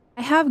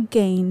have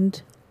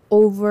gained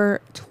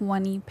over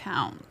 20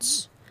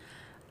 pounds.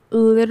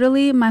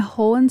 Literally my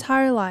whole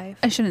entire life.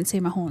 I shouldn't say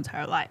my whole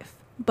entire life,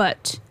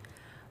 but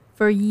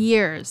for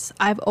years,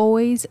 I've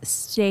always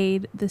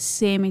stayed the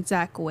same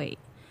exact weight.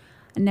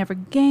 I never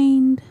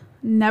gained,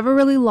 never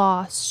really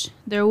lost.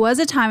 There was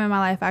a time in my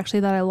life actually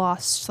that I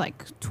lost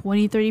like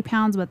 20, 30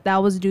 pounds, but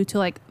that was due to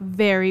like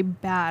very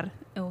bad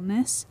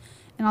illness.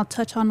 And I'll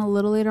touch on a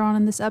little later on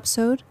in this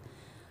episode.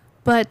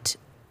 But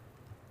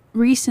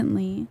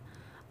recently,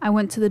 I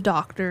went to the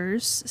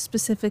doctors,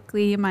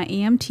 specifically my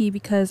EMT,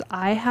 because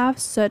I have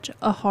such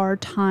a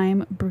hard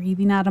time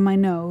breathing out of my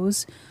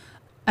nose.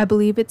 I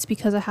believe it's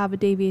because I have a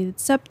deviated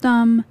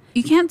septum.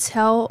 You can't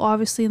tell,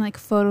 obviously, in like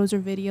photos or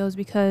videos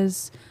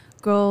because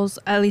girls,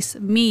 at least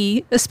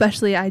me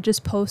especially, I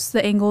just post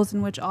the angles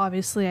in which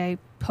obviously I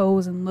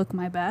pose and look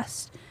my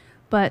best.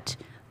 But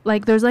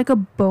like there's like a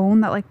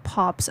bone that like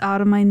pops out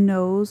of my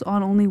nose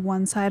on only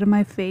one side of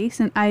my face.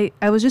 And I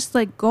was just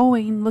like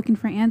looking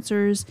for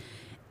answers.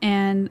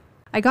 And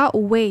I got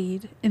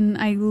weighed and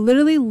I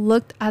literally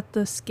looked at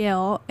the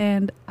scale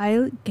and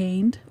I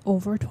gained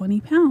over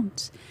 20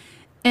 pounds.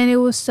 And it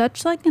was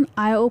such like an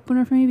eye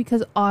opener for me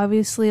because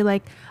obviously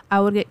like I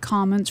would get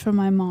comments from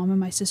my mom and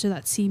my sister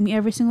that see me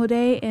every single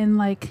day, and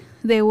like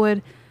they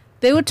would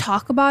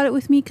talk about it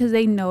with me because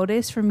they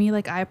notice. For me,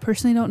 like I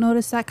personally don't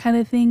notice that kind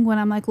of thing when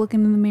I'm like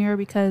looking in the mirror,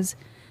 because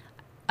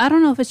I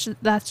don't know if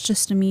that's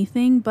just a me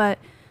thing, but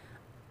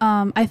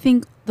I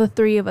think the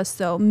three of us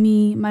though,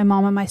 me, my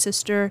mom, and my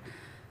sister,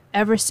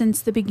 ever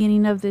since the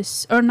beginning of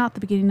this, or not the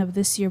beginning of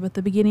this year, but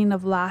the beginning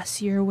of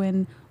last year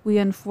when we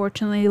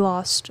unfortunately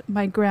lost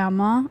my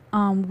grandma,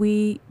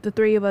 the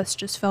three of us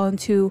just fell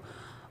into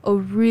a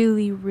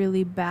really,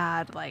 really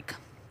bad like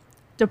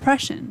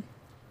depression.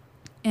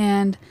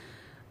 And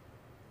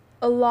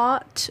I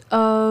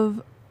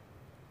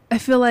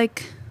feel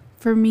like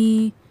for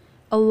me,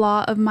 a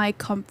lot of my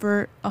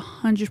comfort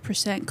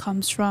 100%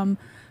 comes from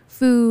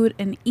food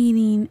and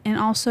eating, and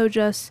also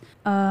just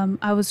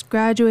I was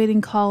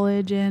graduating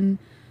college, and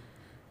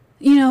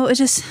you know, it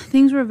just,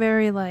 things were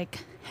very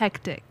like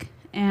hectic.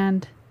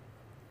 And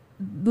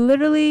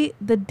literally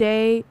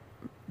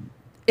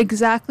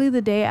exactly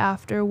the day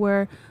after,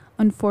 where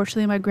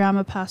unfortunately my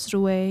grandma passed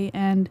away,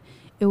 and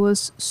it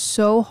was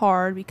so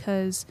hard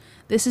because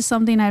this is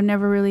something I've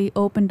never really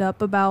opened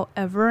up about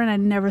ever, and I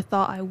never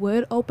thought I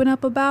would open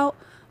up about.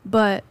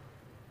 But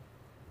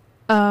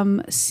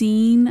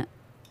seeing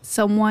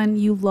someone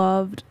you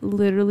loved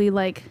literally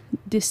like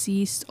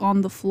deceased on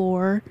the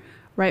floor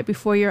right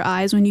before your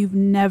eyes, when you've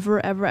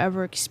never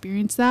ever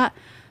experienced that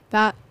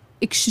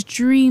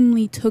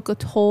extremely took a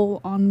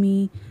toll on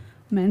me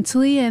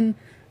mentally. And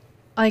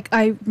like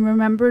I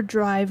remember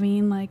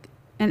driving like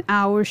an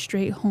hour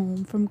straight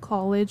home from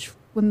college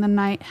when the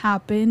night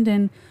happened,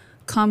 and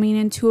coming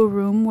into a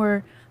room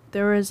where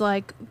there was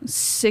like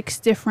 6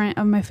 different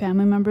of my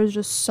family members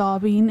just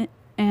sobbing.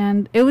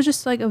 And it was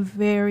just like a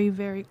very,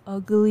 very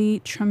ugly,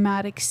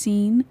 traumatic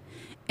scene.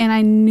 And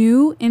I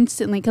knew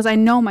instantly, because I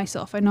know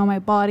myself, I know my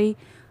body,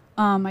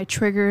 my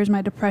triggers,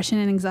 my depression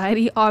and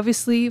anxiety.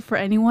 Obviously, for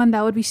anyone,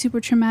 that would be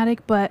super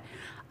traumatic. But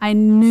I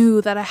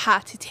knew that I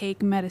had to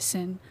take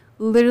medicine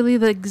literally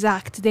the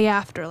exact day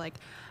after. Like,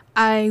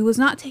 I was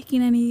not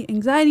taking any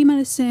anxiety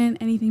medicine,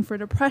 anything for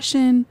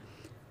depression.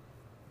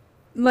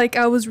 Like,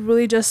 I was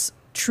really just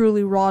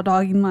truly raw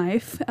dogging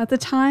life at the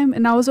time,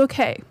 and I was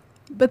okay.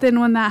 But then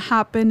when that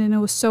happened and it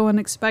was so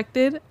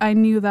unexpected, I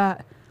knew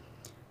that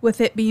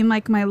with it being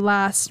like my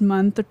last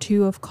month or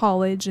two of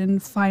college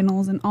and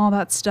finals and all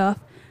that stuff,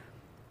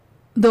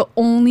 the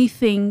only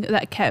thing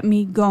that kept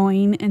me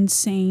going and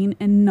sane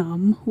and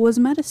numb was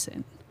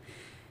medicine.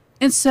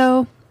 And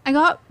so I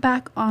got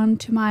back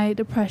onto my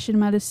depression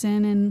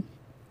medicine and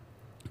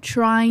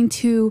trying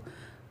to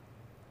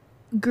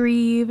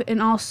grieve,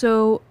 and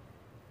also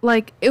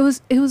like it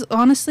was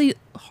honestly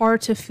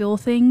hard to feel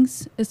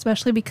things,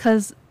 especially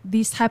because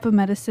these type of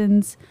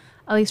medicines,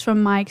 at least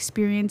from my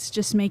experience,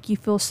 just make you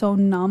feel so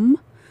numb.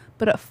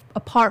 But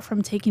apart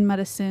from taking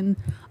medicine,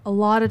 a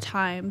lot of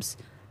times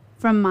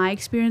from my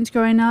experience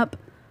growing up,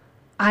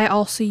 I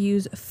also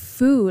use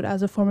food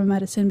as a form of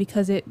medicine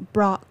because it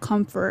brought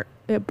comfort,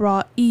 it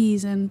brought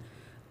ease, and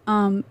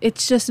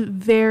it's just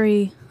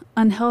very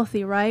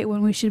unhealthy, right?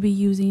 When we should be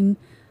using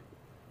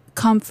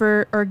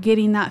comfort or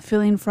getting that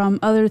feeling from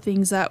other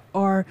things that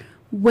are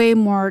way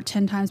more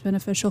 10 times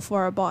beneficial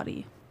for our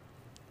body.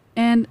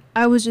 And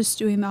I was just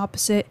doing the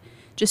opposite,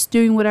 just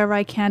doing whatever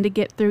I can to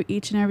get through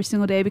each and every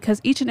single day,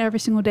 because each and every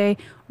single day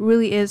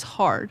really is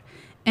hard.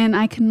 And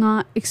I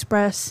cannot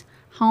express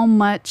how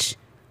much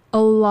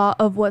a lot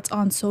of what's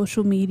on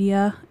social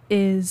media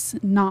is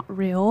not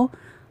real.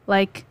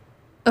 Like,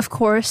 of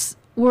course,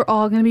 we're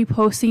all going to be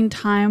posting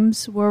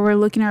times where we're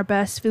looking our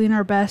best, feeling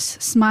our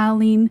best,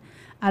 smiling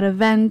at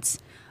events.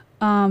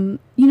 You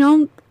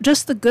know,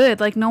 just the good.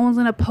 Like, no one's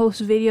going to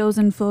post videos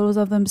and photos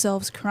of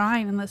themselves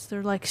crying unless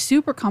they're like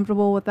super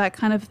comfortable with that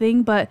kind of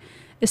thing. But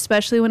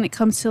especially when it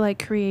comes to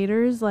like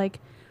creators, like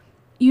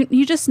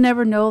you just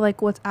never know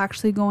like what's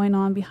actually going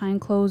on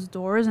behind closed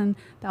doors. And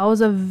that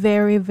was a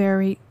very,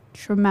 very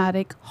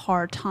traumatic,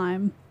 hard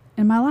time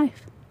in my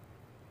life.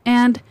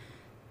 And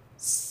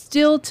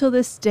still to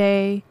this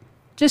day,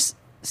 just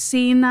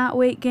seeing that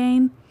weight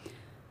gain,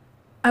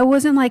 I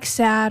wasn't like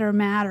sad or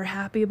mad or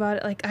happy about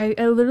it. Like I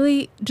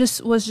literally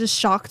just was just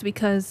shocked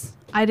because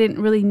I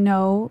didn't really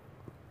know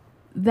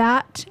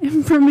that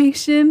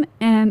information.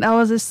 And I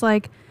was just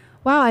like,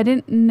 wow, I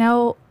didn't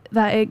know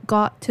that it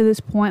got to this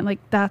point. Like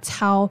that's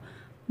how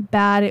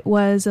bad it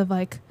was of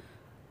like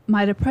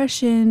my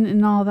depression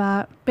and all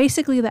that.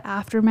 Basically the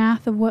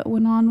aftermath of what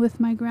went on with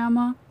my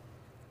grandma.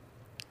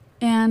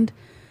 And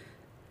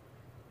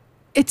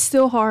it's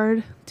still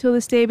hard till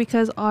this day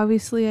because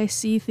obviously I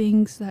see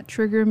things that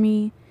trigger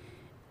me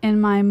and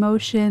my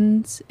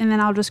emotions, and then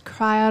I'll just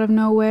cry out of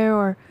nowhere,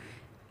 or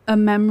a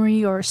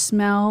memory or a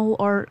smell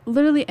or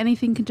literally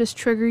anything can just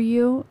trigger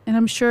you. And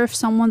I'm sure if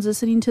someone's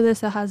listening to this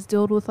that has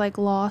dealt with like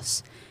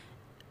loss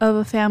of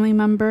a family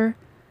member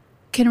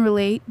can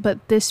relate,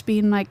 but this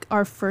being like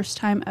our first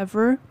time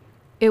ever,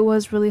 it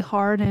was really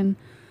hard. And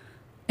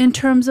in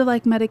terms of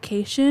like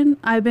medication,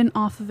 I've been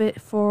off of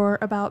it for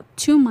about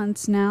 2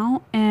 months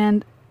now,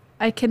 and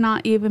I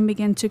cannot even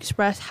begin to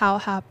express how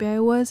happy I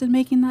was in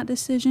making that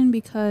decision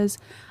because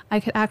I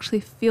could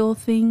actually feel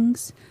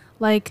things.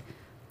 Like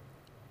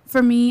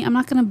for me, I'm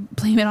not going to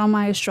blame it on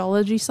my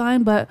astrology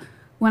sign, but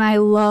when I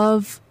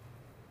love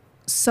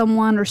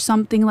someone or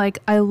something, like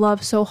I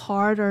love so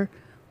hard, or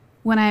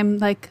when I'm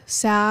like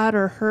sad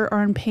or hurt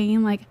or in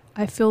pain, like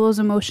I feel those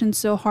emotions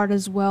so hard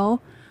as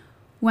well.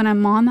 When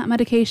I'm on that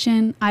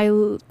medication, I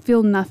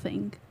feel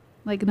nothing,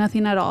 like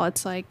nothing at all.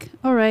 It's like,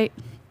 all right,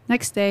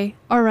 next day,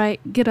 all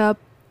right, get up,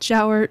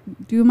 shower,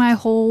 do my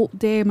whole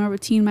day, my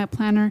routine, my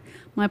planner.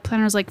 My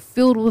planner is like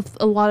filled with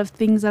a lot of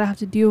things that I have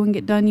to do and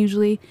get done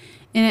usually.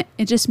 And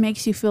it just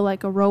makes you feel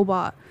like a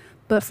robot.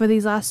 But for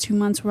these last 2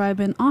 months where I've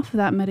been off of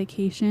that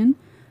medication,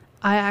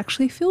 I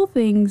actually feel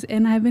things,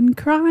 and I've been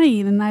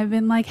crying, and I've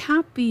been like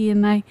happy,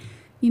 and I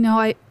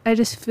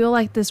just feel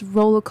like this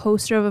roller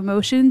coaster of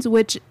emotions,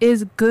 which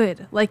is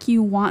good. Like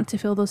you want to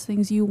feel those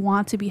things. You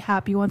want to be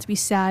happy. You want to be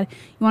sad.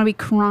 You want to be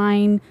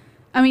crying.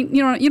 I mean,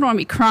 you don't want to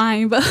be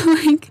crying, but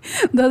like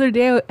the other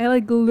day I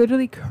like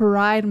literally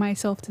cried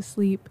myself to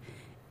sleep,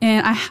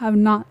 and I have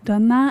not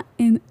done that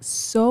in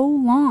so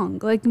long,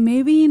 like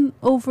maybe in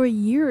over a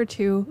year or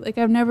two. Like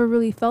I've never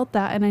really felt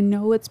that, and I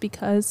know it's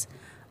because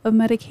of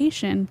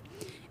medication.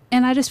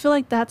 And I just feel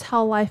like that's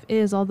how life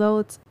is.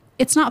 Although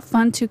it's not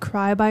fun to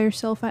cry by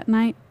yourself at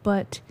night,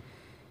 but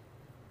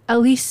at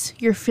least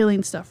you're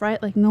feeling stuff,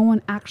 right? Like no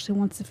one actually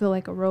wants to feel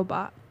like a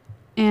robot.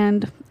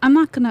 And I'm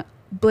not going to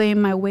blame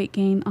my weight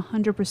gain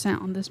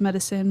 100% on this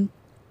medicine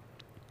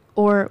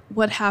or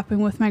what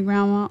happened with my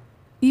grandma,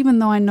 even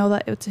though I know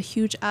that it's a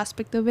huge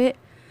aspect of it.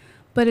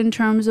 But in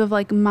terms of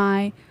like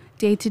my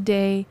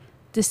day-to-day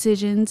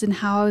decisions and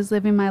how I was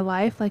living my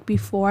life, like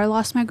before I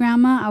lost my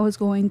grandma, I was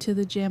going to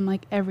the gym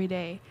like every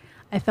day.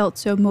 I felt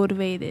so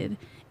motivated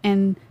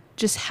and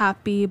just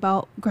happy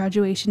about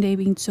graduation day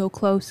being so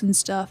close and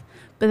stuff.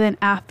 But then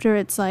after,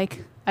 it's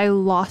like I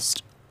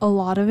lost a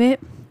lot of it.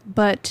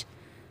 But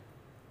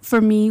for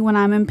me, when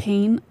I'm in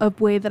pain, a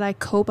way that I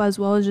cope as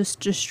well is just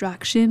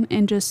distraction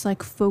and just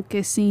like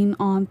focusing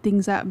on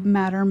things that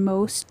matter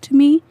most to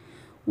me,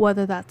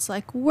 whether that's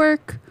like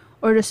work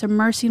or just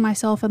immersing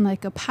myself in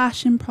like a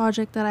passion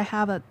project that I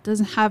have that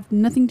doesn't have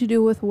nothing to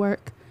do with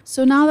work.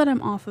 So now that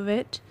I'm off of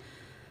it,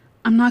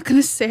 I'm not going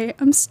to say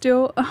I'm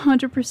still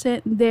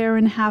 100% there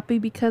and happy,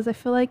 because I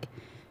feel like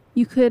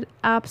you could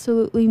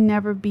absolutely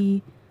never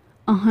be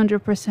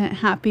 100%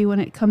 happy when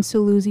it comes to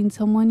losing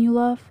someone you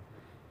love.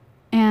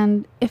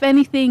 And if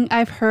anything,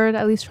 I've heard,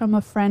 at least from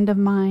a friend of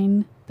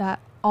mine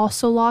that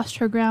also lost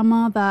her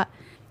grandma, that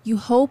you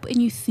hope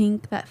and you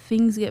think that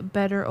things get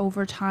better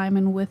over time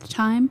and with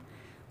time,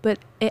 but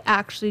it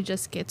actually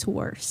just gets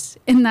worse.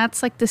 And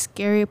that's like the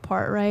scary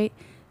part, right?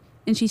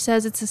 And she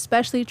says it's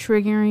especially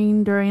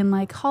triggering during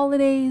like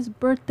holidays,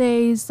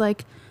 birthdays,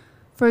 like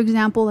for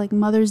example, like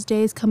Mother's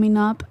Day is coming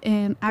up,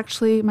 and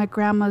actually my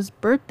grandma's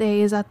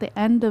birthday is at the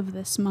end of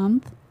this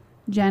month,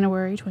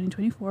 January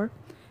 2024.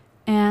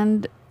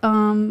 And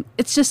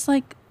it's just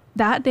like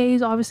that day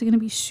is obviously going to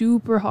be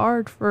super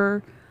hard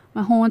for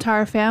my whole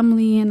entire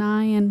family and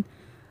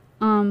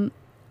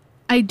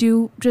I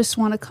do just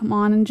want to come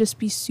on and just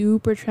be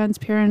super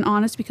transparent and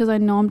honest, because I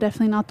know I'm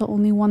definitely not the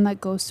only one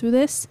that goes through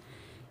this.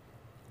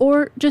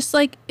 Or just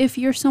like if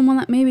you're someone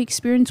that maybe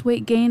experienced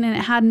weight gain and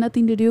it had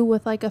nothing to do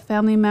with like a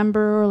family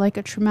member or like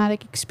a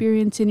traumatic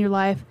experience in your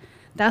life,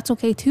 that's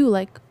okay too.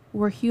 Like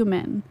we're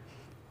human.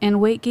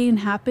 And weight gain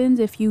happens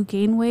if you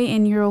gain weight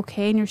and you're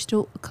okay and you're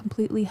still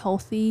completely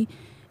healthy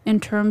in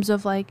terms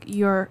of like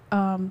your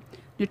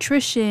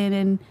nutrition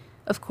and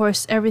of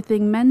course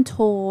everything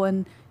mental,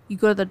 and you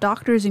go to the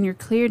doctors and you're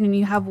cleared and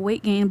you have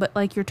weight gain, but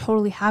like you're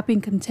totally happy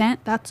and content.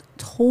 That's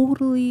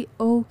totally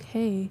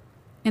okay.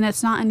 And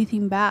it's not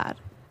anything bad.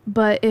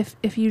 But if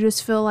you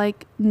just feel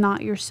like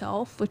not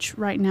yourself, which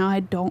right now I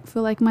don't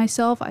feel like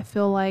myself, I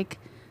feel like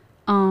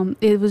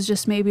it was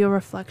just maybe a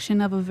reflection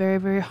of a very,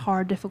 very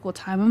hard, difficult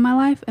time in my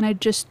life. And I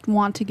just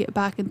want to get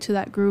back into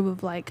that groove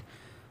of like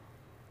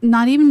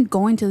not even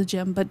going to the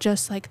gym, but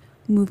just like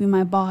moving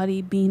my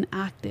body, being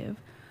active.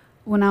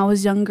 When I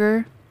was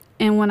younger,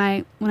 and when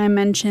I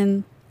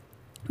mentioned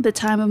the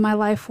time of my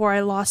life where I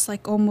lost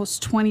like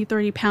almost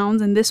 20-30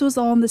 pounds, and this was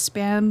all in the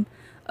span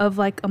of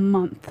like a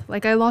month.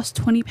 Like I lost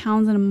 20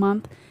 pounds in a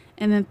month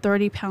and then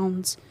 30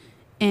 pounds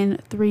in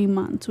 3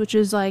 months, which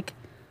is like,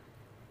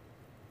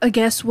 I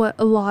guess what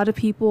a lot of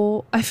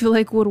people I feel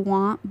like would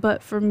want,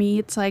 but for me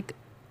it's like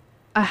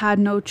I had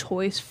no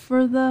choice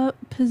for the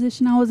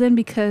position I was in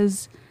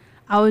because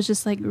I was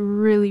just like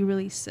really,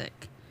 really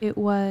sick. It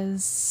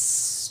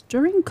was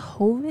during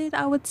COVID,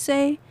 I would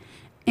say.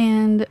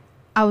 And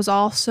I was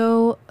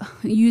also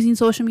using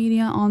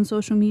on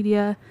social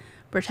media,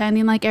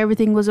 pretending like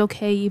everything was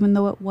okay, even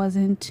though it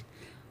wasn't,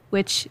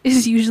 which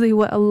is usually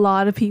what a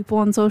lot of people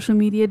on social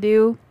media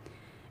do.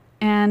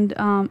 And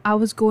I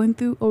was going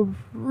through a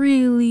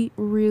really,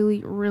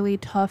 really, really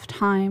tough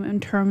time in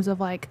terms of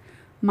like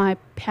my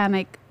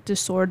panic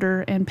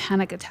disorder and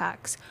panic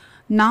attacks.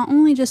 Not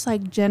only just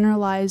like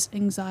generalized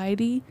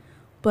anxiety,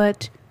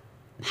 but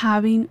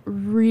having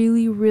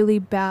really, really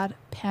bad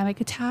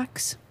panic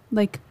attacks,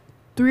 like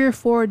 3 or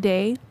 4 a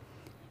day.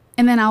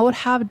 And then I would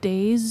have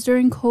days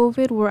during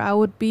COVID where I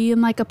would be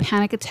in like a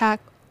panic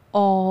attack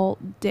all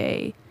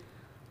day.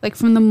 Like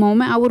from the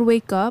moment I would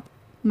wake up,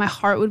 my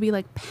heart would be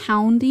like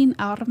pounding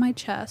out of my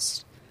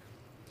chest.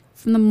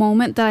 From the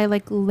moment that I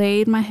like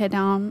laid my head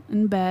down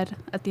in bed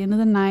at the end of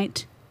the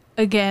night,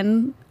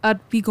 again,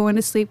 I'd be going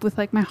to sleep with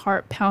like my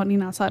heart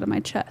pounding outside of my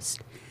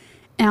chest.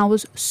 And I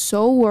was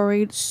so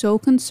worried, so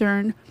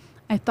concerned.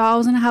 I thought I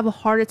was going to have a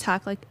heart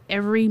attack like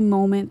every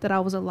moment that I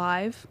was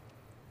alive.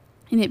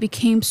 And it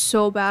became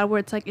so bad where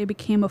it's like it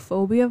became a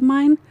phobia of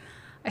mine.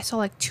 I saw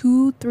like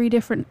 2-3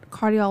 different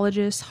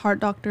cardiologists, heart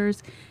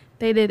doctors.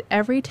 They did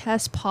every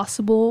test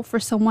possible for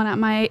someone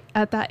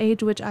at that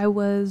age, which I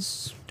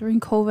was during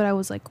COVID. I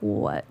was like,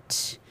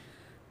 what,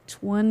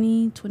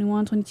 20,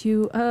 21,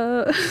 22?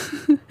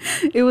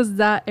 It was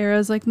that era. It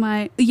was like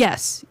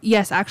yes,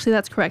 actually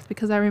that's correct,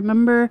 because I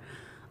remember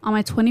on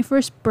my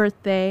 21st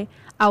birthday,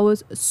 I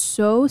was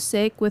so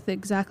sick with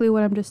exactly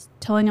what I'm just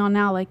telling y'all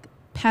now, like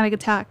panic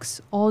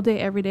attacks all day,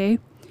 every day.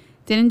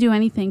 Didn't do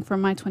anything for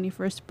my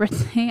 21st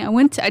birthday.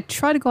 I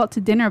tried to go out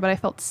to dinner, but I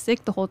felt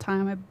sick the whole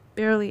time. I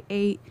barely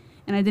ate.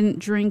 And I didn't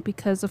drink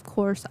because, of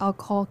course,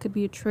 alcohol could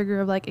be a trigger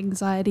of like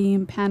anxiety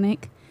and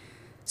panic.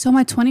 So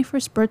my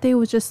 21st birthday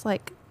was just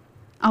like,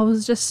 I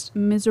was just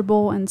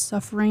miserable and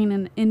suffering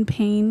and in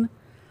pain.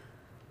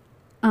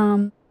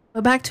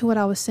 But back to what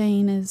I was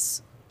saying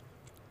is,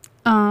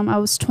 I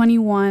was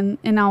 21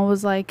 and I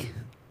was like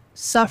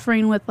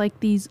suffering with like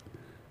these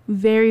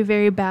very,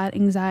 very bad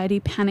anxiety,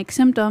 panic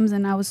symptoms.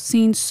 And I was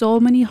seeing so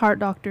many heart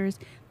doctors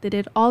that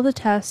did all the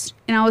tests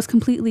and I was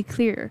completely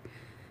clear.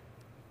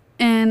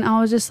 And I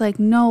was just like,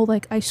 no,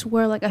 like, I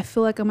swear, like, I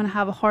feel like I'm going to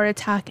have a heart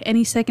attack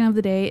any second of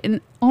the day. And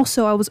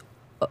also I was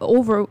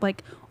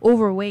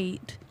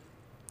overweight.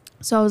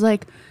 So I was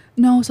like,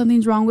 no,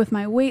 something's wrong with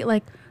my weight.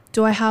 Like,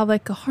 do I have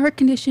like a heart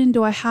condition?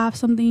 Do I have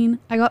something?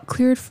 I got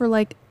cleared for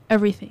like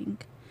everything.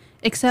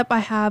 Except I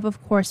have,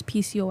 of course,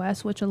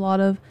 PCOS, which a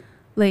lot of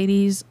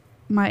ladies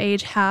my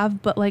age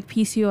have. But like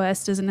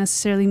PCOS doesn't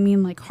necessarily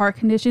mean like heart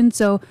condition.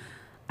 So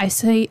I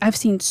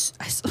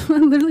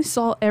literally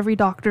saw every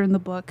doctor in the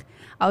book.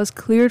 I was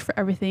cleared for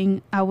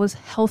everything. I was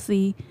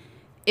healthy.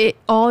 It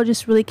all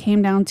just really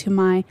came down to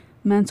my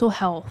mental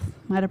health,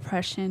 my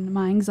depression,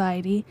 my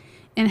anxiety,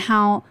 and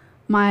how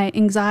my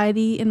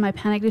anxiety and my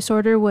panic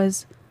disorder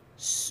was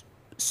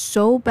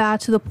so bad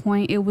to the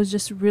point it was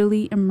just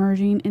really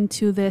emerging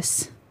into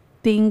this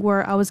thing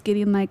where I was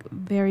getting like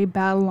very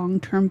bad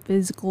long-term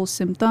physical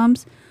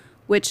symptoms,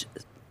 which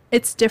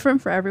it's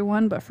different for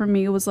everyone, but for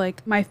me it was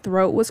like my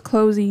throat was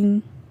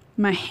closing,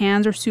 my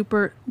hands are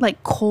super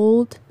like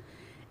cold,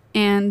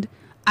 and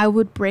I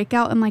would break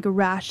out in like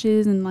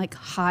rashes and like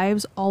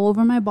hives all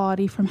over my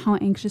body from how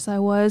anxious I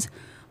was.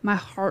 My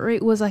heart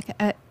rate was like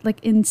at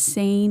like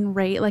insane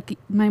rate. Like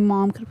my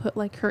mom could put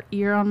like her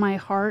ear on my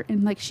heart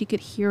and like she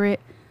could hear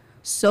it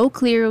so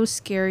clear. It was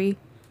scary.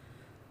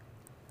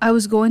 I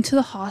was going to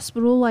the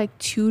hospital like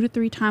 2 to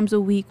 3 times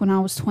a week when I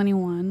was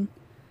 21.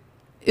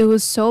 It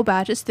was so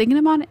bad. Just thinking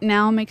about it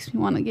now makes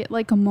me want to get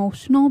like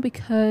emotional,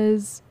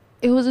 because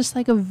it was just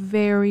like a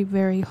very,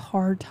 very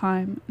hard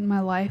time in my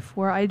life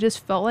where I just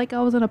felt like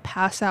I was going to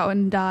pass out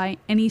and die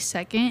any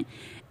second.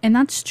 And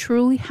that's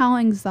truly how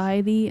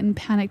anxiety and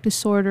panic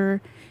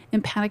disorder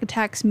and panic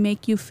attacks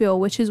make you feel,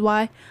 which is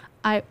why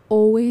I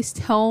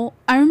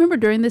remember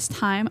during this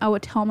time, I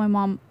would tell my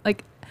mom,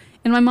 like,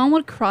 and my mom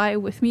would cry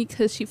with me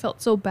because she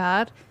felt so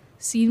bad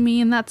seeing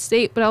me in that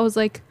state. But I was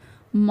like,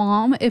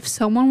 Mom, if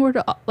someone were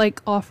to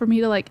like offer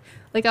me to like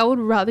I would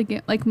rather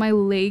get like my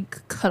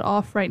leg cut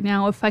off right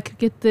now if I could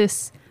get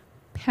these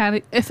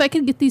panic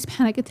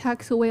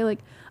attacks away. Like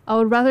I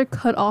would rather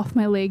cut off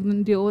my leg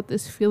than deal with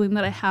this feeling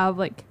that I have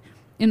like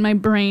in my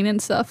brain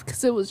and stuff,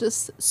 because it was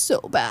just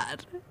so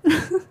bad.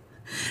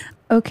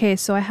 Okay,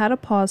 so I had to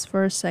pause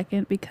for a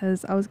second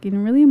because I was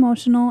getting really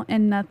emotional,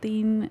 and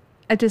nothing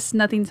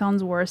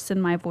sounds worse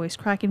than my voice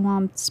cracking while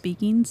I'm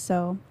speaking.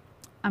 So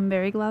I'm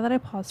very glad that I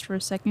paused for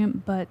a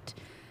second, but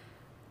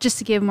just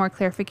to give more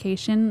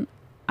clarification,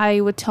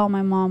 I would tell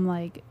my mom,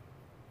 like,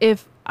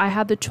 if I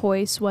had the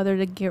choice whether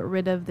to get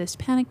rid of this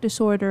panic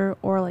disorder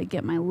or like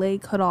get my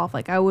leg cut off,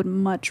 like I would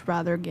much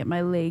rather get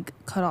my leg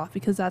cut off,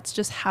 because that's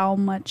just how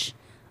much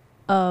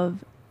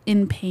of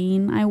in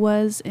pain I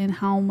was and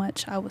how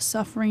much I was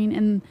suffering.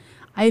 And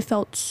I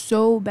felt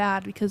so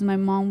bad because my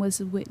mom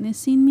was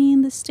witnessing me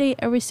in this state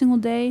every single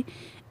day.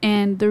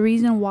 And the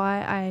reason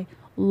why I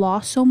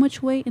lost so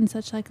much weight in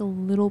such like a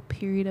little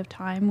period of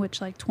time,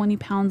 which like 20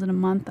 pounds in a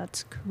month,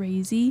 that's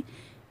crazy.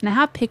 And I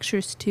have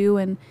pictures too,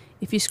 and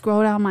if you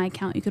scroll down my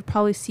account, you could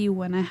probably see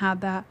when I had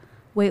that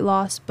weight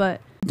loss. But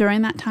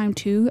during that time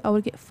too, I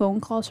would get phone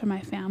calls from my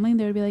family, and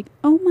they would be like,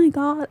 "Oh my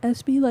God,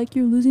 SB, like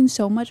you're losing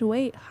so much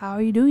weight. How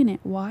are you doing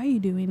it? Why are you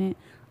doing it?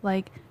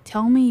 Like,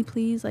 tell me,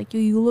 please. Like,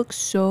 you look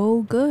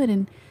so good."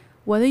 And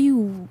whether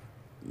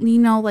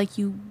like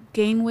you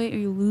gain weight or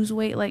you lose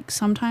weight, like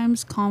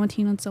sometimes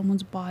commenting on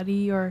someone's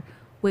body or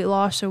weight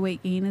loss or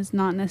weight gain is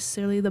not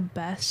necessarily the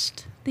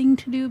best thing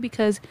to do,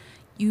 because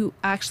you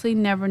actually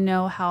never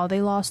know how they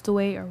lost the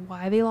weight or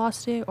why they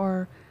lost it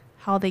or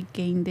how they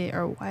gained it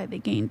or why they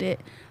gained it.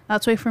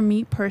 That's why for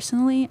me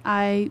personally,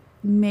 I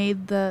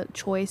made the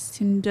choice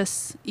to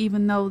just,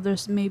 even though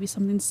there's maybe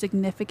something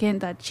significant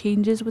that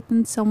changes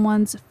within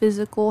someone's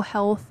physical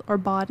health or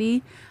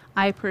body,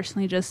 I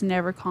personally just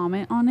never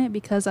comment on it,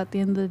 because at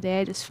the end of the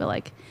day, I just feel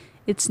like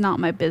it's not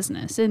my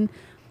business. And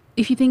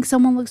if you think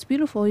someone looks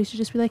beautiful, you should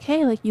just be like,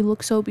 "Hey, like you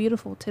look so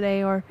beautiful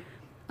today," or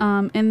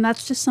and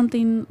that's just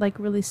something like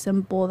really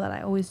simple that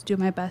I always do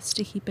my best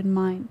to keep in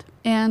mind.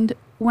 And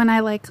when I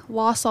like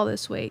lost all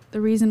this weight,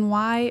 the reason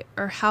why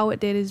or how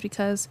it did is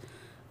because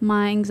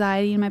my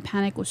anxiety and my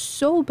panic was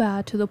so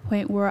bad to the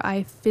point where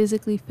I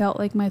physically felt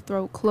like my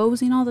throat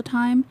closing all the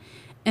time.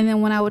 And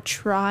then when I would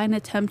try and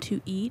attempt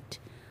to eat,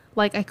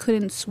 like I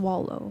couldn't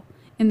swallow.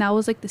 And that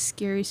was like the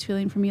scariest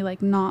feeling for me, like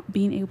not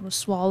being able to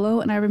swallow.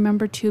 And I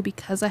remember too,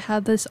 because I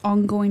had this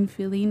ongoing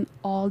feeling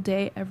all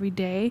day, every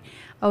day,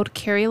 I would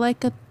carry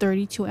like a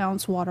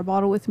 32-ounce water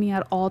bottle with me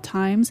at all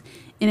times.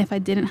 And if I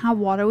didn't have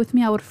water with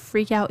me, I would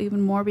freak out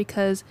even more,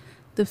 because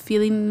the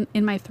feeling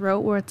in my throat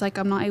where it's like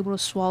I'm not able to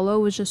swallow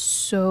was just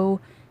so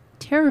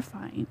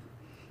terrifying.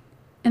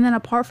 And then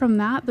apart from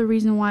that, the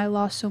reason why I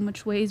lost so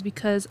much weight is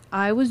because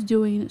I was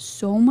doing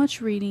so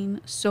much reading,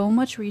 so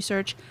much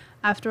research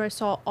after I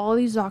saw all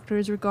these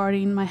doctors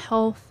regarding my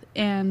health,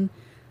 and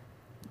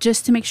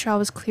just to make sure I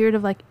was cleared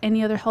of like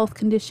any other health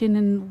condition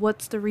and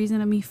what's the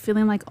reason of me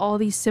feeling like all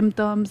these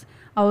symptoms.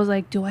 I was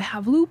like, do I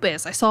have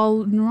lupus? I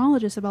saw a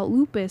neurologist about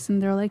lupus,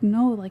 and they're like,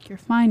 no, like you're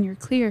fine, you're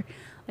clear.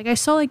 Like I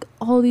saw like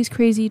all these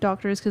crazy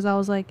doctors, because I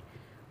was like,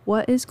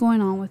 what is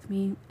going on with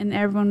me? And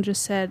everyone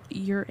just said,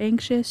 you're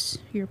anxious,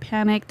 you're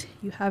panicked,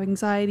 you have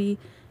anxiety,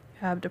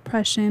 you have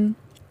depression.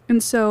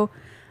 And so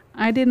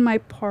I did my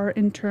part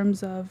in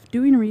terms of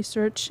doing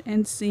research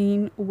and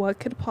seeing what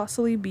could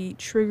possibly be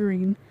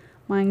triggering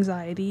my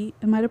anxiety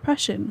and my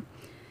depression.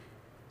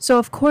 So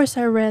of course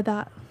I read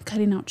that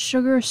cutting out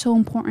sugar is so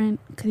important,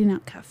 cutting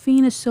out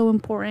caffeine is so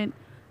important,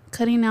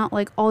 cutting out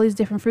like all these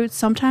different fruits.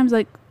 Sometimes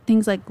like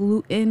things like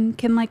gluten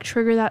can like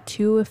trigger that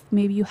too, if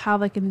maybe you have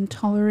like an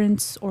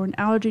intolerance or an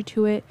allergy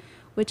to it,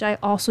 which I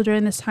also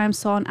during this time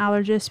saw an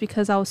allergist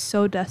because I was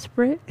so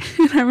desperate.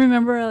 And I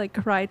remember I like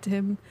cried to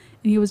him,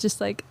 and he was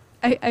just like,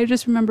 I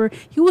just remember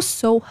he was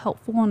so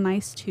helpful and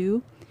nice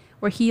too,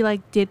 where he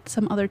like did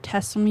some other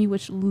tests on me,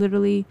 which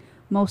literally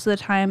most of the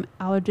time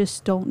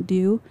allergists don't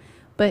do.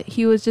 But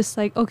he was just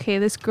like, okay,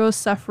 this girl's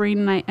suffering.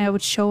 And I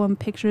would show him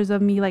pictures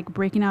of me like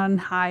breaking out in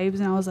hives.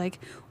 And I was like,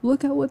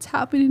 look at what's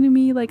happening to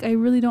me. Like, I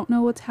really don't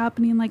know what's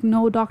happening. Like,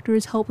 no doctor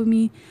is helping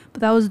me.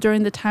 But that was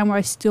during the time where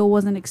I still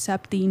wasn't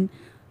accepting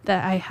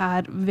that I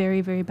had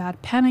very, very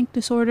bad panic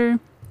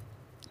disorder.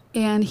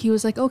 And he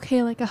was like,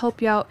 okay, like I'll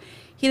help you out.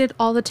 He did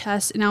all the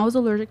tests, and I was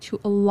allergic to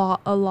a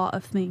lot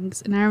of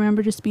things. And I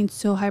remember just being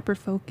so hyper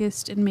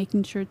focused and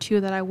making sure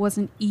too that I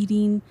wasn't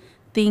eating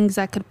things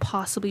that could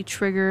possibly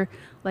trigger,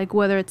 like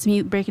whether it's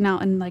me breaking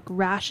out in like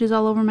rashes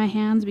all over my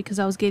hands, because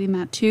I was getting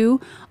that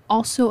too.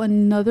 Also,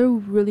 another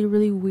really,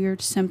 really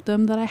weird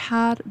symptom that I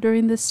had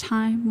during this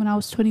time when I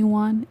was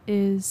 21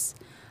 is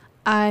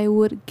I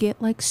would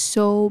get like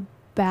so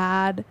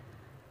bad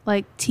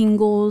like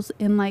tingles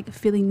and like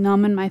feeling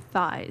numb in my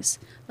thighs,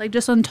 like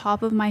just on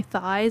top of my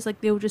thighs,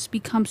 like they would just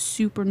become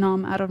super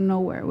numb out of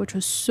nowhere, which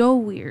was so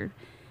weird.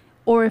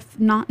 Or if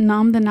not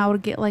numb, then I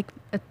would get like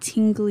a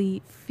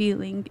tingly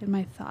feeling in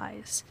my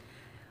thighs,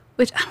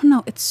 which I don't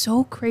know, it's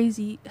so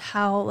crazy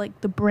how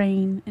like the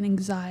brain and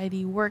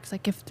anxiety works.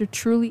 Like if there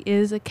truly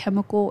is a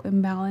chemical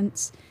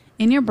imbalance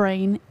in your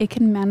brain, it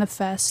can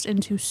manifest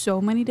into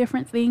so many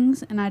different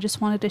things. And I just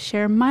wanted to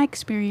share my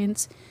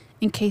experience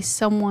in case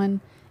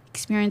someone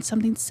experienced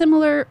something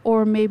similar,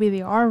 or maybe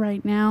they are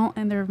right now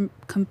and they're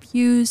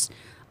confused.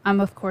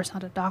 I'm of course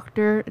not a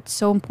doctor. It's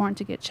so important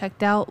to get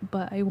checked out,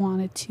 but I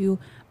wanted to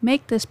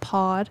make this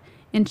pod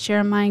and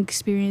share my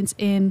experience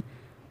in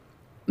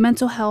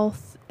mental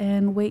health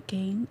and weight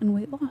gain and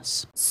weight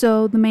loss.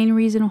 So the main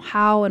reason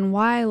how and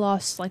why I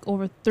lost like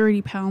over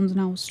 30 pounds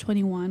when I was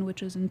 21,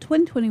 which was in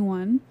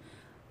 2021,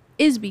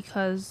 is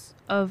because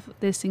of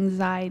this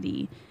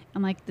anxiety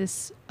and like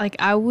this, like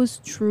I was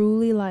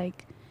truly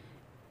like,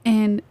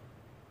 and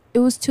it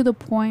was to the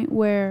point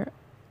where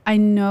I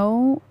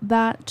know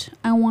that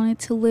I wanted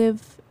to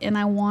live and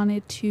I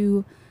wanted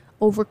to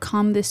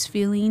overcome this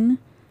feeling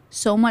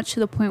so much to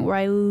the point where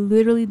I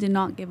literally did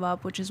not give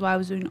up, which is why I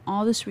was doing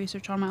all this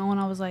research on my own.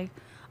 I was like,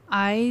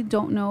 I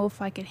don't know if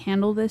I could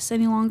handle this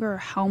any longer, or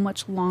how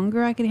much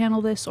longer I could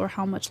handle this, or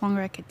how much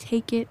longer I could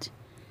take it.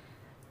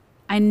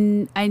 I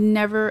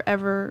never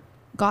ever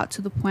got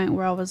to the point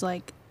where I was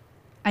like,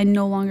 I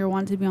no longer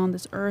want to be on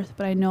this earth,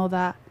 but I know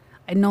that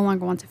I no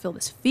longer want to feel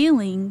this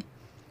feeling.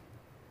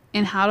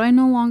 And how do I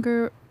no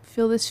longer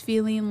feel this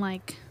feeling?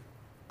 Like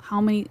how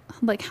many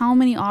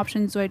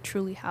options do I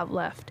truly have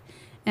left?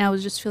 And I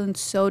was just feeling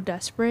so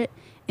desperate,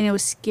 and it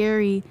was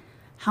scary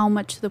how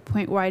much, to the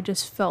point where I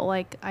just felt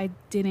like I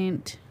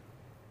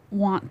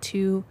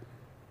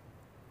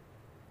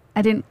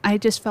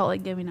just felt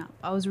like giving up.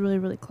 I was really,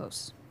 really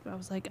close. But I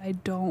was like, I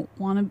don't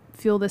want to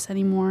feel this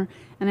anymore.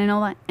 And I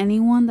know that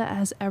anyone that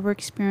has ever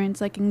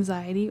experienced like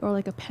anxiety or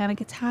like a panic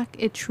attack,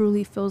 it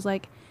truly feels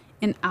like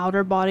an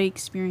outer body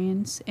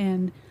experience.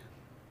 And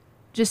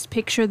just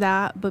picture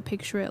that, but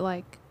picture it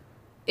like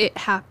it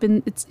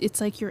happened.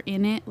 It's like you're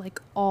in it like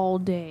all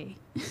day.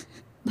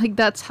 Like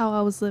that's how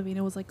I was living.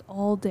 It was like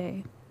all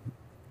day.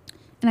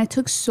 And I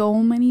took so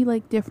many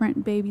like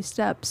different baby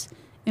steps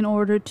in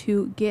order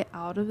to get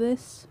out of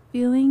this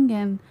feeling.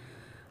 And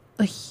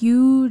a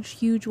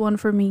huge one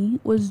for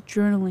me was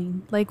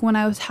journaling. Like when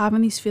I was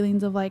having these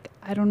feelings of like,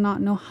 I do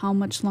not know how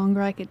much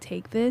longer I could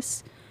take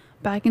this.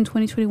 Back in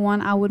 2021,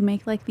 I would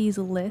make like these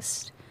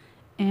lists,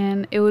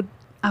 and I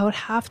would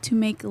have to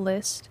make a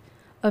list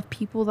of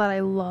people that I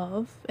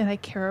love and I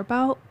care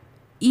about,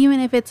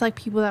 even if it's like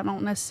people that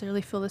don't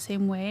necessarily feel the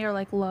same way or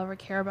like love or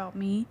care about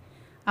me.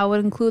 I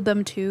would include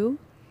them too.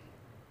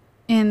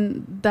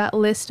 And that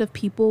list of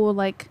people will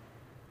like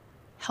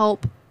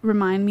help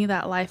remind me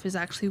that life is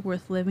actually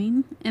worth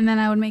living. And then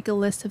I would make a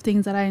list of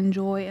things that I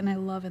enjoy and I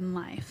love in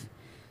life.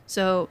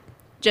 So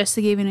just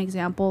to give you an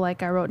example,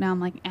 like I wrote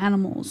down like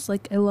animals.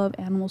 Like I love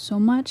animals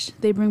so much.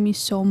 They bring me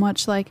so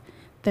much like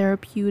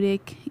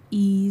therapeutic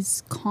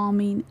ease,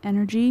 calming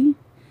energy.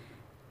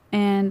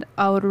 And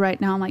I would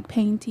write down like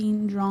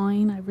painting,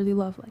 drawing. I really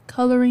love like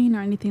coloring or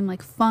anything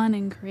like fun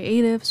and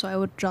creative. So I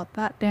would jot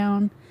that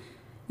down.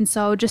 And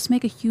so I would just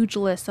make a huge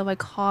list of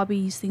like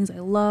hobbies, things I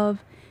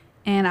love.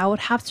 And I would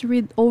have to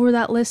read over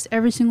that list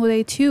every single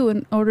day too,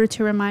 in order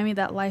to remind me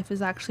that life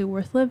is actually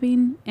worth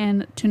living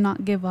and to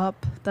not give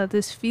up, that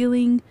this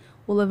feeling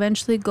will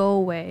eventually go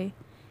away,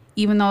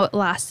 even though it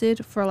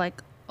lasted for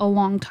like a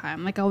long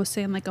time. Like I was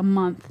saying, like a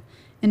month.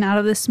 And out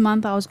of this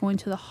month, I was going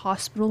to the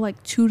hospital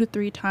like 2 to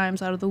 3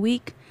 times out of the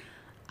week.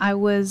 I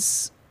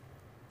was,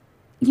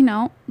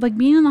 like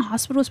being in the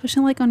hospital,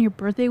 especially like on your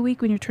birthday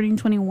week when you're turning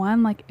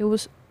 21, like it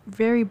was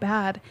very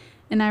bad.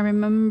 And I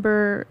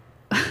remember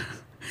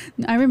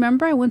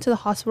I went to the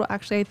hospital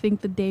actually, I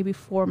think the day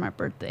before my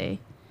birthday.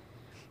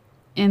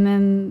 And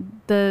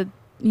then the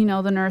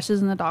nurses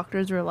and the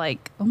doctors were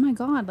like, oh my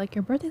God, like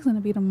your birthday's going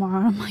to be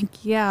tomorrow. I'm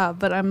like, yeah,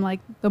 but I'm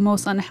like the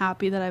most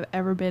unhappy that I've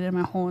ever been in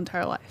my whole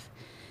entire life.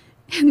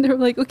 And they're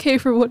like, okay,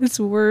 for what it's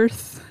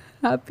worth,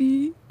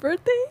 happy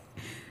birthday.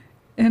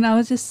 And I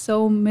was just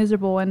so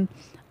miserable. And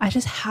I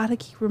just had to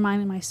keep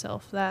reminding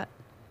myself that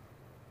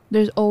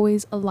there's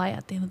always a light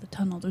at the end of the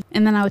tunnel.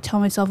 And then I would tell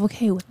myself,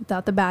 okay,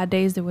 without the bad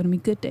days, there wouldn't be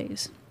good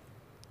days.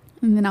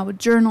 And then I would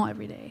journal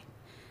every day.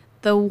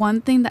 The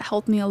one thing that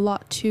helped me a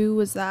lot too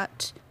was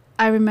that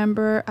I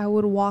remember I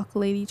would walk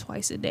Lady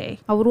twice a day.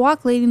 I would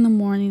walk Lady in the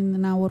morning, and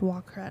then I would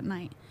walk her at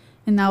night.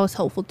 And that was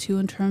helpful too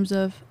in terms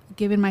of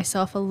giving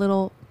myself a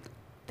little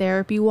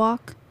therapy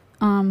walk.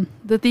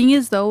 The thing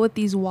is though, with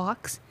these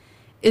walks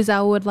is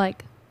I would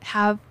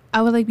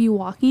be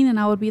walking and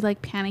I would be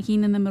like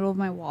panicking in the middle of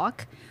my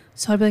walk.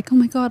 So I'd be like, oh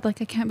my God, like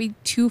I can't be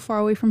too far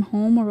away from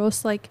home, or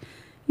else like,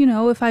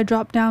 if I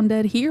drop down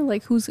dead here,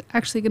 like who's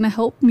actually going to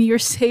help me or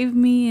save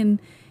me? And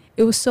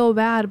it was so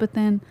bad. But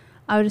then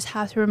I would just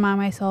have to remind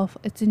myself,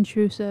 it's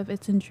intrusive.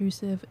 It's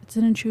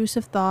an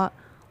intrusive thought.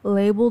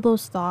 Label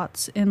those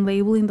thoughts, and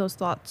labeling those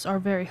thoughts are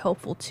very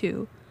helpful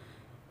too.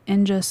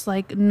 And just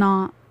like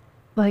not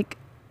like,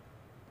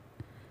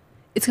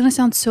 it's going to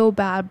sound so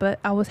bad, but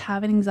I was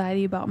having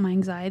anxiety about my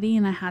anxiety,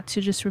 and I had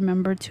to just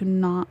remember to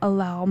not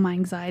allow my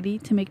anxiety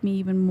to make me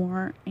even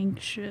more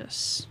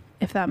anxious,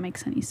 if that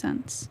makes any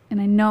sense.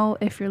 And I know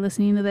if you're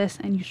listening to this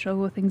and you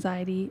struggle with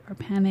anxiety or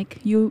panic,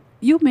 you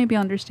maybe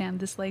understand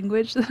this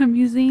language that I'm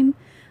using,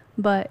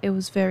 but it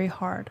was very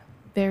hard,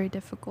 very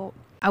difficult.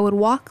 I would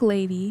walk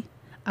Lady.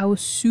 I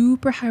was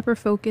super hyper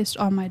focused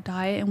on my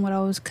diet and what I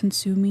was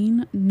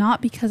consuming,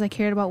 not because I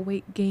cared about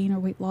weight gain or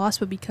weight loss,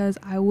 but because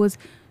I was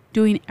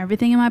doing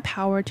everything in my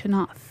power to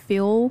not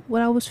feel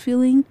what I was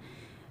feeling.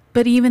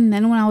 But even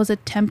then, when I was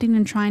attempting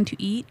and trying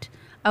to eat,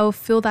 I would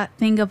feel that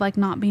thing of like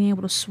not being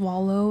able to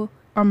swallow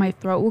or my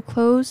throat would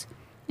close.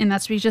 And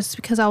that's just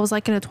because I was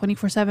like in a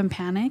 24/7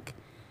 panic.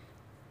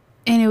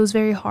 And it was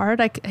very hard.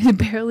 I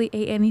barely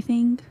ate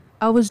anything.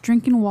 I was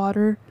drinking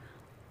water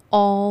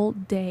all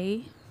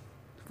day,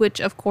 which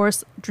of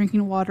course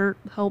drinking water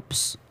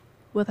helps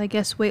with, I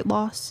guess, weight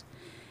loss.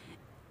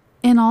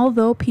 And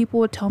although people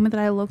would tell me that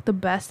I looked the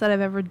best that I've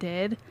ever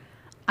did,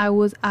 I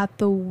was at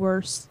the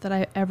worst that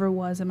I ever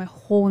was in my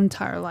whole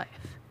entire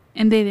life.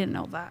 And they didn't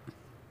know that.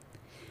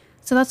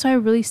 So that's why I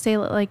really say,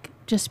 like,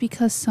 just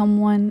because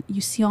someone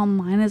you see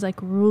online is like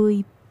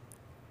really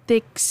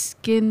thick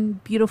skin,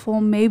 beautiful,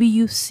 maybe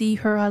you see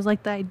her as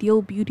like the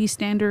ideal beauty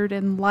standard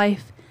in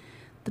life,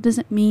 that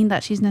doesn't mean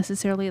that she's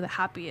necessarily the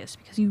happiest,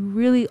 because you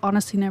really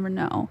honestly never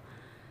know.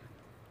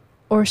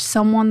 Or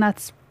someone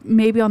that's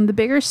maybe on the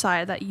bigger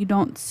side that you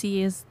don't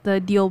see as the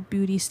ideal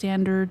beauty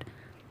standard,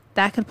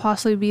 that could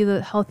possibly be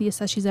the healthiest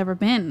that she's ever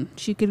been.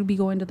 She could be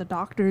going to the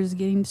doctors,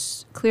 getting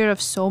cleared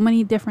of so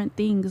many different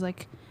things.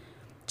 Like,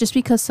 just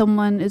because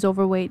someone is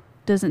overweight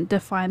doesn't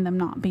define them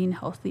not being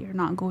healthy or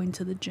not going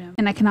to the gym.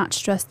 And I cannot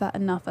stress that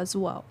enough as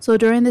well. So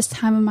during this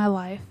time of my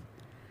life,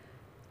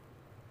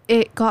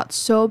 it got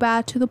so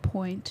bad to the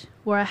point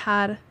where I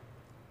had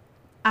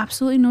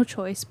absolutely no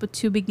choice but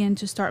to begin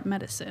to start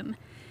medicine.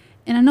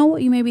 And I know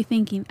what you may be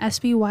thinking,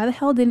 SB, why the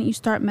hell didn't you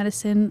start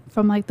medicine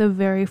from like the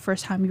very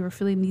first time you were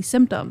feeling these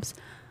symptoms?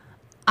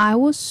 I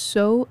was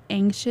so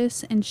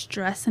anxious and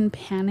stressed and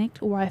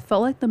panicked where I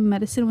felt like the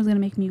medicine was going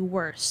to make me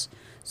worse.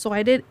 So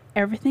I did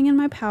everything in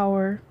my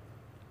power,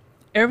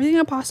 everything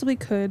I possibly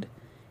could,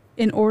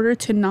 in order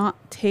to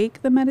not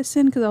take the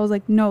medicine, because I was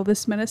like, no,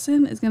 this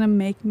medicine is going to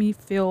make me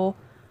feel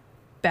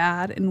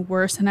bad and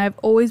worse. And I've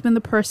always been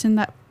the person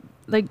that,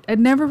 like, I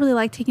never really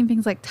liked taking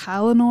things like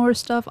Tylenol or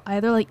stuff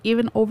either, like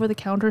even over the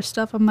counter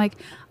stuff. I'm like,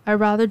 I'd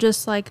rather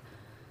just like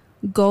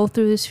go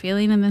through this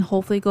feeling and then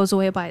hopefully it goes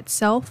away by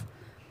itself.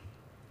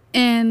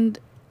 And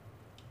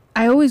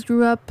I always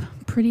grew up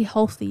pretty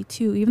healthy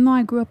too. Even though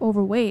I grew up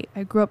overweight,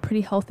 I grew up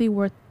pretty healthy,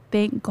 where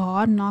thank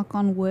God, knock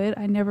on wood,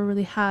 I never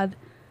really had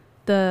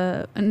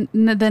the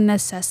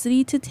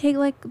necessity to take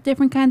like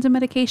different kinds of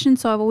medication.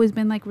 So I've always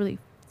been like really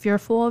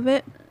fearful of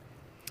it.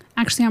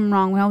 Actually, I'm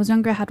wrong. When I was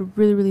younger, I had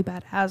really, really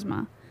bad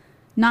asthma.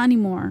 Not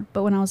anymore,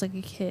 but when I was like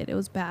a kid, it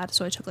was bad.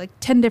 So I took like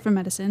 10 different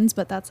medicines,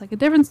 but that's like a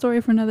different story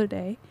for another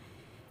day.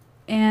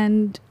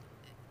 And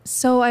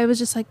so I was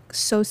just like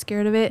so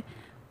scared of it.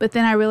 But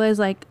then I realized,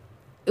 like,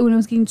 when it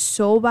was getting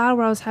so bad,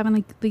 where I was having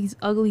like these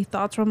ugly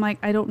thoughts where I'm like,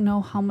 I don't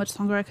know how much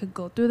longer I could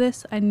go through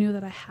this, I knew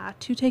that I had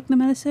to take the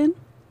medicine.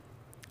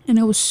 And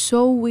it was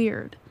so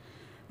weird.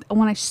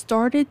 When I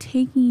started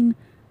taking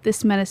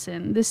this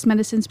medicine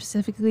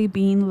specifically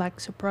being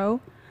Lexapro,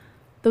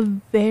 the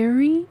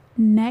very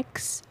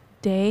next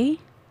day,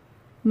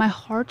 my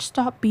heart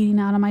stopped beating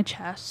out of my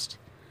chest.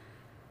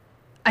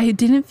 I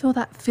didn't feel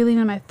that feeling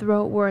in my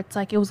throat where it's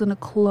like it was gonna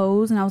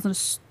close and I was gonna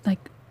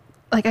like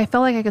I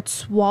felt like I could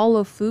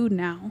swallow food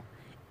now.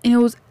 And it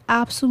was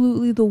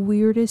absolutely the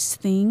weirdest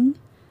thing,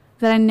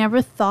 that I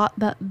never thought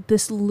that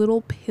this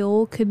little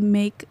pill could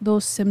make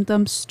those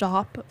symptoms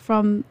stop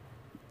from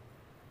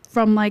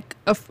like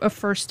a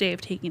first day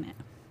of taking it.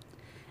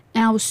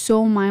 And I was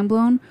so mind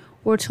blown,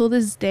 or till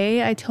this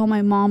day I tell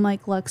my mom,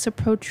 like,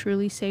 Lexapro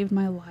truly saved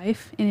my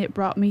life, and it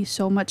brought me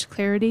so much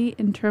clarity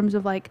in terms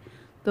of like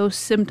those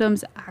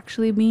symptoms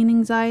actually being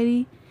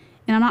anxiety.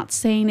 And I'm not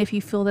saying if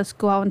you feel this,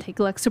 go out and take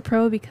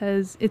Lexapro,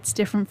 because it's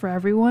different for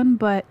everyone,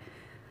 but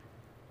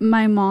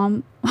my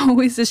mom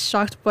always is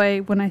shocked by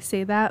when I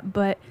say that.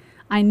 But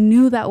I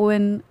knew that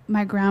when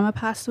my grandma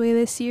passed away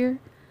this year,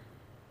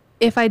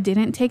 if I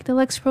didn't take the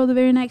Lexapro the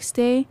very next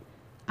day,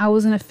 I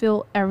was going to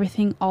feel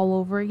everything all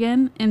over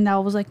again. And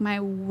that was like my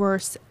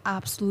worst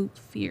absolute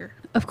fear.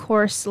 Of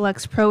course,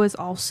 Lexapro is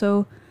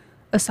also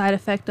a side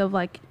effect of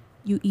like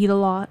you eat a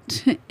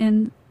lot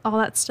and all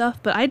that stuff.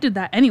 But I did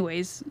that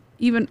anyways,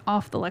 even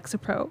off the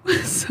Lexapro.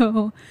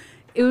 So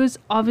it was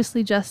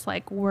obviously just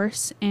like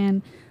worse.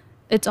 And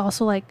it's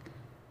also like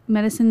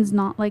medicine's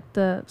not like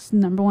the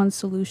number one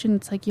solution.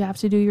 It's like you have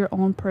to do your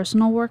own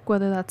personal work,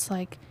 whether that's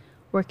like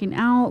working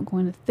out,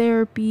 going to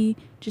therapy,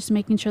 just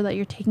making sure that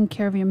you're taking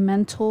care of your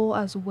mental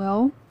as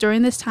well.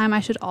 During this time,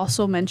 I should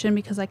also mention,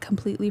 because I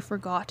completely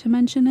forgot to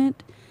mention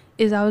it,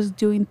 is I was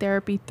doing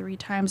therapy 3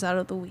 times out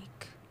of the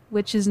week,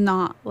 which is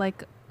not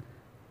like,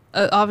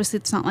 obviously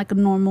it's not like a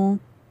normal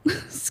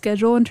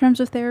schedule in terms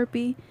of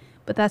therapy,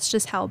 but that's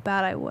just how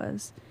bad I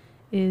was.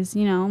 Is,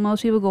 you know,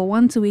 most people go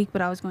once a week,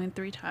 but I was going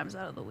 3 times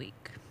out of the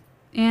week.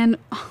 And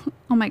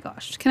oh my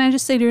gosh, can I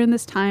just say, during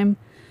this time,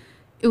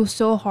 it was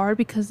so hard,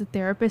 because the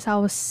therapist I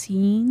was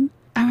seeing,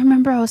 I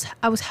remember I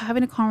was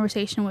having a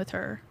conversation with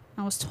her.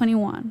 I was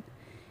 21,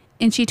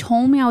 and she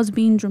told me I was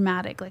being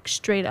dramatic, like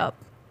straight up.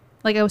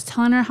 Like I was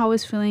telling her how I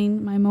was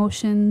feeling, my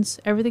emotions,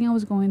 everything I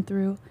was going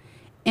through.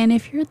 And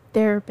if you're a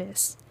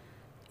therapist,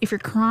 if you're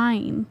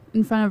crying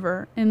in front of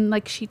her and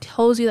like she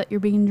tells you that you're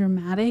being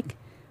dramatic,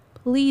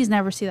 please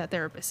never see that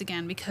therapist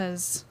again,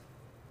 because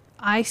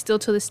I still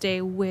to this day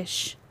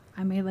wish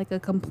I made like a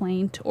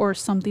complaint or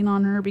something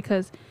on her,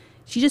 because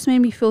she just made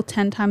me feel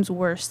 10 times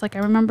worse. Like I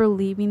remember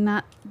leaving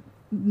that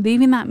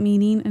leaving that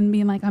meeting and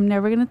being like, I'm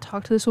never going to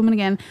talk to this woman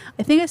again.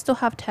 I think I still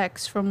have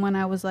texts from when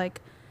I was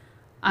like,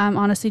 I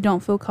honestly don't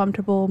feel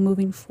comfortable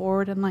moving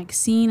forward and like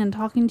seeing and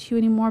talking to you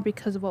anymore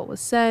because of what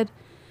was said.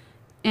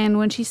 And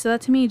when she said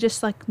that to me, it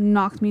just like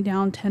knocked me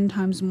down 10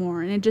 times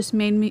more. And it just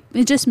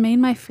made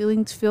my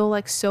feelings feel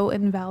like so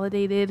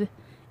invalidated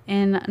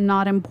and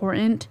not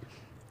important.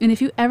 And if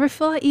you ever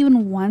feel that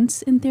even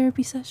once in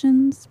therapy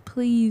sessions,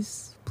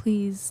 please,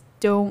 please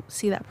don't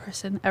see that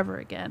person ever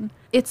again.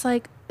 It's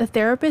like a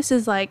therapist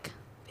is like,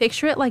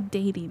 picture it like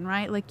dating,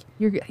 right? Like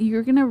you're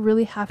going to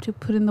really have to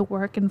put in the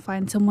work and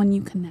find someone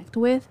you connect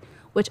with,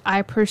 which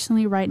I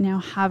personally right now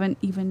haven't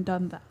even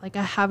done that. Like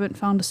I haven't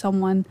found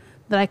someone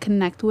that I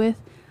connect with.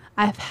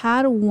 I've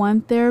had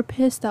one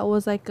therapist that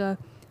was like a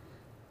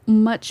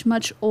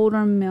much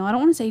older male. I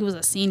don't want to say he was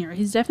a senior.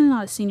 He's definitely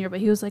not a senior,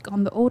 but he was like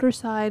on the older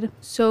side.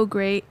 So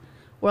great.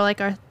 Where like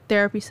our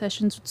therapy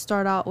sessions would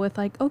start out with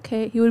like,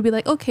 okay, he would be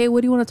like, okay,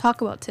 what do you want to talk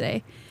about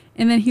today?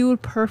 And then he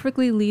would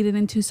perfectly lead it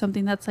into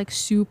something that's like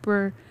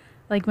super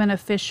like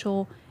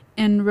beneficial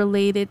and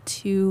related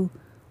to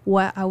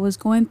what I was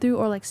going through,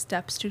 or like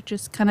steps to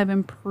just kind of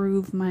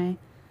improve my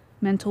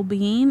mental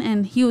being.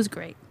 And he was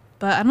great,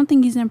 but I don't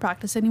think he's in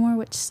practice anymore,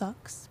 which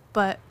sucks.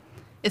 But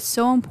it's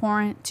so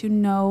important to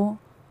know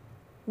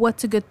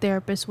what's a good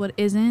therapist, what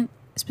isn't,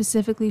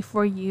 specifically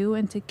for you,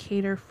 and to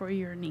cater for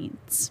your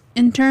needs.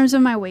 In terms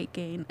of my weight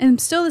gain, I'm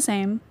still the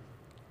same,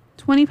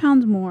 20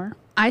 pounds more.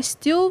 I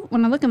still,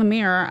 when I look in the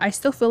mirror, I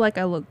still feel like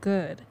I look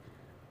good,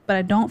 but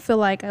I don't feel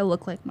like I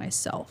look like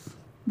myself,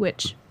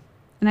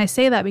 and I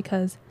say that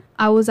because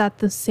I was at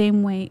the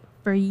same weight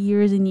for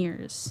years and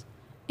years.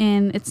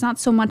 And it's not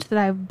so much that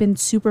I've been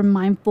super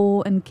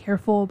mindful and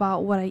careful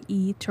about what I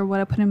eat or what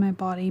I put in my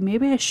body.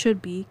 Maybe I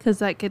should be, because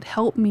that could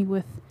help me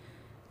with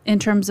in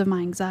terms of my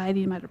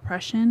anxiety and my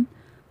depression.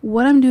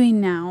 What I'm doing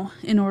now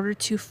in order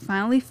to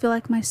finally feel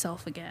like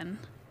myself again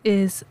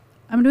is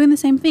I'm doing the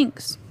same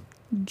things.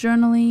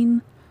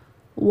 Journaling,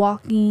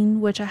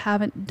 walking, which I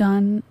haven't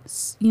done,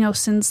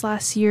 since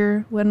last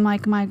year when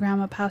like my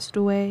grandma passed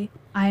away.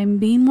 I'm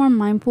being more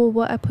mindful of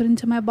what I put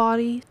into my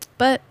body.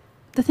 But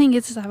the thing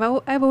is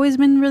I've always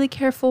been really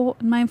careful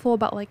and mindful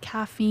about like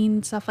caffeine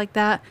and stuff like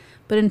that.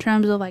 But in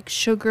terms of like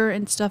sugar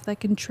and stuff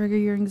that can trigger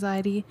your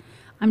anxiety,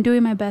 I'm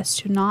doing my best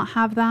to not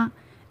have that,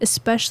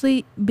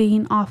 especially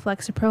being off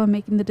Lexapro and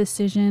making the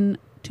decision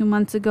 2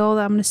 months ago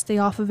that I'm going to stay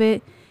off of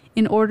it.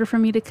 In order for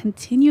me to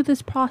continue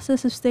this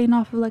process of staying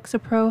off of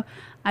Lexapro,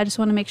 I just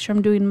want to make sure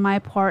I'm doing my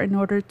part in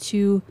order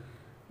to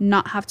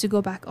not have to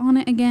go back on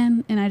it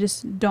again. And I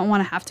just don't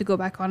want to have to go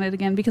back on it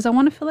again because I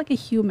want to feel like a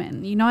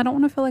human. I don't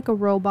want to feel like a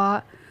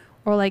robot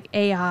or like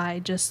AI,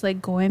 just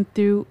like going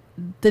through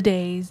the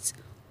days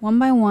one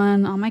by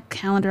one on my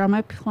calendar, on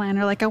my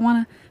planner. Like I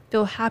want to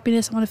feel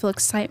happiness. I want to feel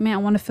excitement. I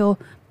want to feel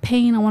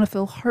pain. I want to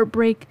feel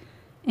heartbreak.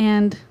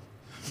 And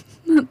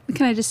can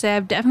I just say,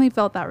 I've definitely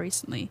felt that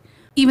recently.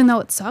 Even though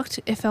it sucked,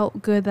 it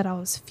felt good that I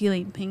was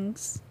feeling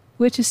things,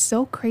 which is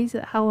so crazy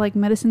how like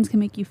medicines can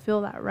make you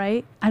feel that,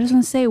 right? I just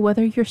want to say,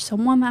 whether you're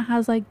someone that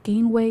has like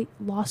gained weight,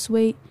 lost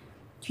weight,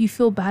 do you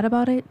feel bad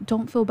about it?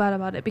 Don't feel bad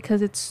about it,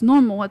 because it's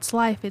normal. It's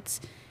life. It's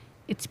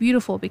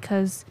beautiful,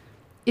 because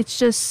it's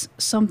just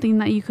something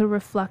that you could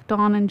reflect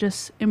on and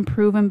just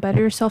improve and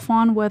better yourself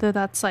on, whether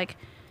that's like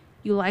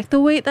you like the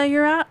weight that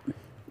you're at.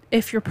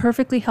 If you're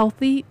perfectly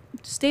healthy,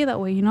 stay that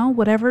way,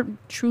 whatever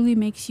truly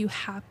makes you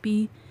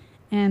happy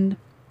and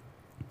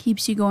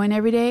keeps you going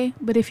every day.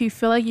 But if you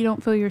feel like you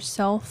don't feel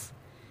yourself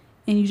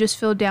and you just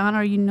feel down,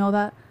 or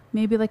that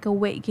maybe like a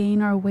weight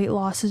gain or a weight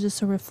loss is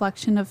just a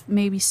reflection of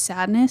maybe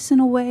sadness in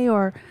a way,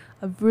 or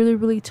a really,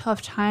 really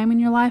tough time in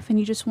your life, and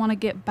you just want to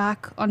get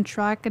back on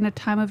track in a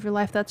time of your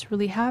life that's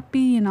really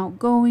happy and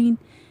outgoing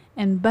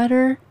and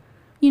better,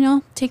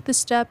 take the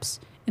steps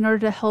in order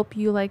to help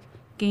you like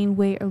gain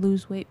weight or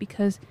lose weight.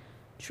 Because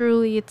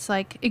truly it's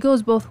like it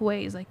goes both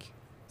ways. Like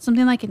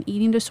something like an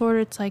eating disorder,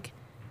 it's like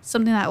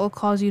something that will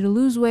cause you to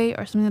lose weight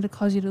or something that will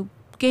cause you to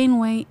gain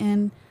weight.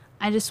 And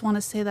I just want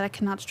to say that I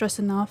cannot stress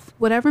enough,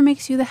 whatever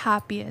makes you the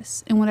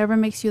happiest and whatever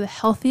makes you the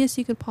healthiest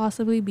you could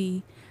possibly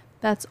be,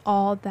 that's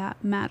all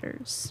that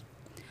matters.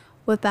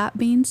 With that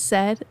being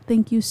said,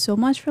 thank you so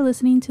much for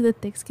listening to the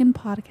Thick Skin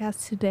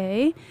Podcast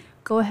today.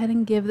 Go ahead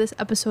and give this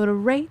episode a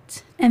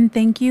rate, and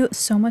thank you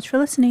so much for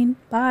listening.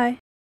 Bye.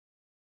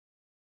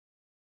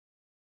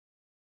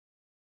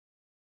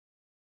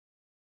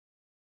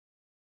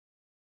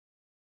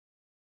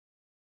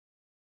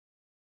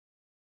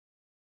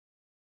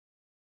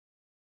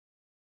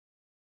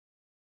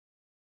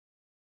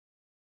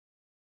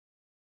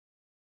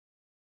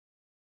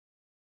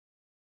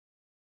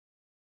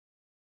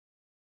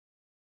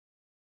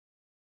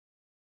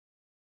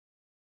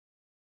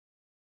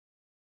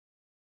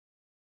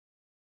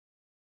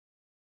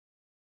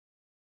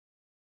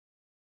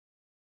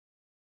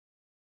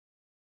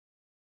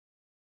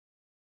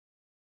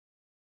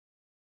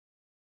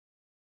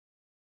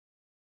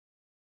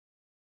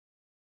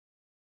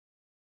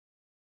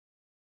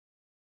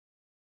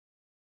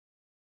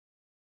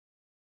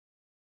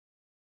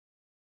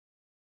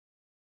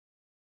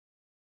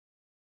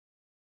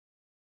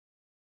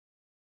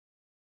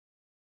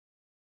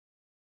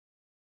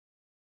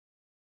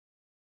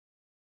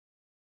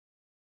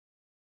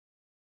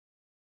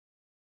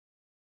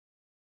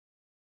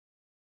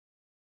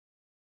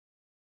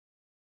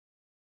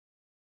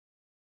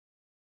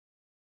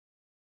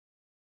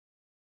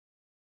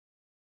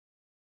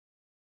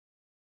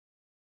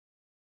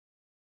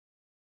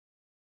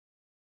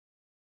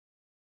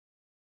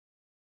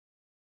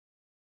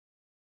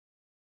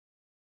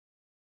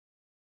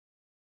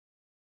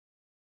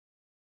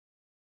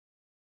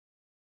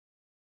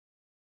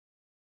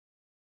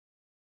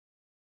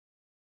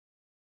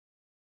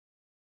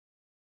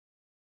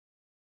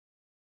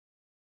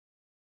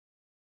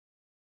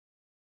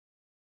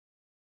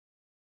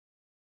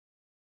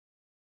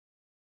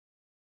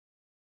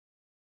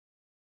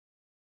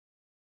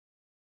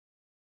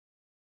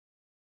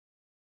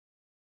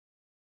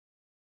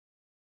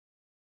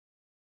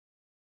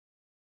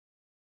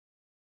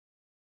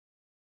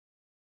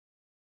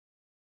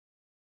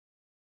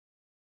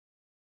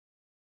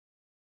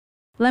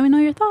 Let me know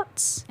your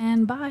thoughts,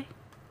 and bye.